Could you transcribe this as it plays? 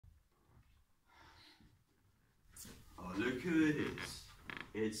look who it is.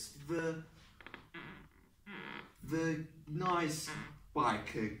 It's the nice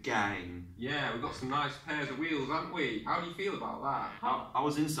biker gang. Yeah, we've got some nice pairs of wheels, haven't we? How do you feel about that? I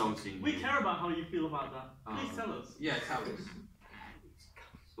was insulting We you. care about how you feel about that. Please tell us. Yeah, tell us.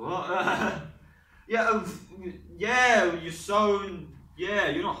 What? Yeah, you're so... Yeah,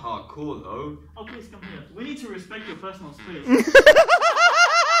 you're not hardcore though. Oh, please come here. We need to respect your personal space.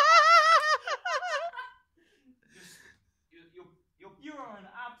 You are an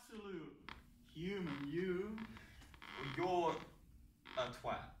absolute human, you. You're a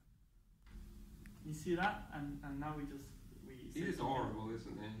twat. You see that? And now we He's horrible,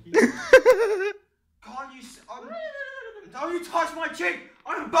 isn't he? Can't you... Don't you touch my cheek!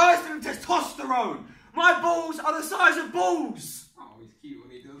 I'm bursting with testosterone! My balls are the size of balls! Oh, he's cute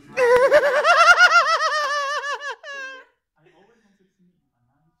when he does that. I always wanted to meet him, and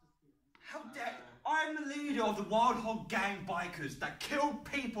now he's just here. How dare... I'm the leader of the Wild Hog Gang bikers that kill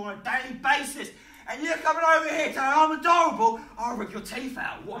people on a daily basis, and you're coming over here telling I'm adorable. I'll rip your teeth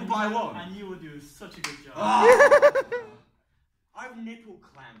out one by one. And you will do such a good job. I've nipple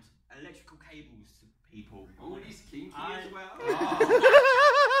clamped electrical cables to people. Oh, he's kinky as well.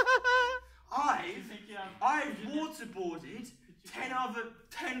 I've waterboarded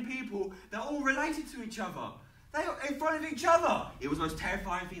 10 people that are all related to each other. They are in front of each other. It was the most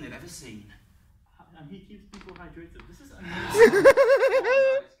terrifying thing they've ever seen. And he keeps people hydrated. This is amazing.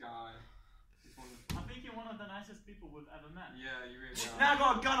 Nice guy. I think you're one of the nicest people we've ever met. Yeah, you really are. Now I've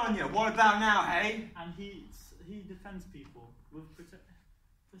got a gun on you. What about now, hey? And he defends people with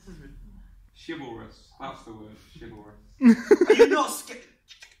This is ridiculous. Chivalrous. That's the word. Chivalrous. Are you not scared?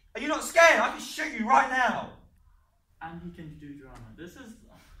 Are you not scared? I can shoot you right now. And he can do drama. This is...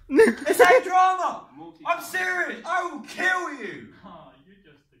 This ain't drama. I'm serious. I will kill you. Oh, you're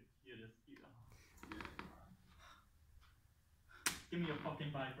just the cutest. Give me your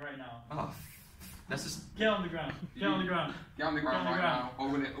fucking bike right now. Oh, that's just... Get on the ground. Get on the ground. Get on the ground right now, or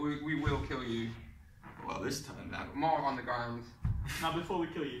we will kill you. Well, this time that... More on the ground. Now, before we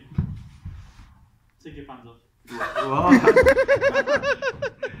kill you, take your pants off. What?